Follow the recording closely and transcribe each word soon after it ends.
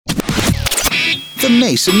The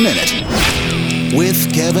Mason Minute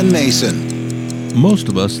with Kevin Mason. Most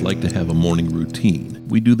of us like to have a morning routine.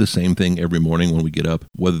 We do the same thing every morning when we get up,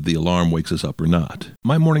 whether the alarm wakes us up or not.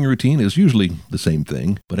 My morning routine is usually the same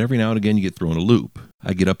thing, but every now and again you get thrown a loop.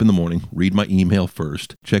 I get up in the morning, read my email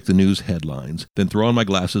first, check the news headlines, then throw on my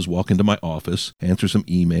glasses, walk into my office, answer some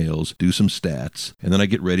emails, do some stats, and then I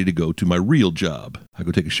get ready to go to my real job. I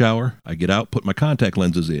go take a shower, I get out, put my contact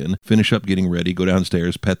lenses in, finish up getting ready, go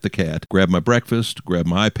downstairs, pet the cat, grab my breakfast, grab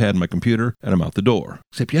my iPad and my computer, and I'm out the door.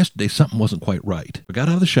 Except yesterday something wasn't quite right. I got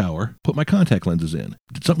out of the shower, put my contact lenses in.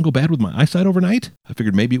 Did something go bad with my eyesight overnight? I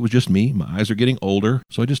figured maybe it was just me, my eyes are getting older,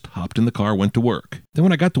 so I just hopped in the car, went to work. Then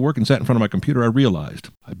when I got to work and sat in front of my computer, I realized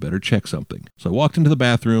I better check something. So I walked into the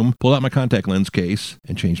bathroom, pulled out my contact lens case,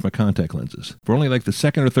 and changed my contact lenses. For only like the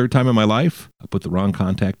second or third time in my life, I put the wrong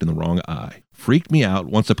contact in the wrong eye. Freaked me out.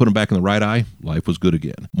 Once I put them back in the right eye, life was good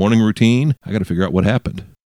again. Morning routine, I got to figure out what happened.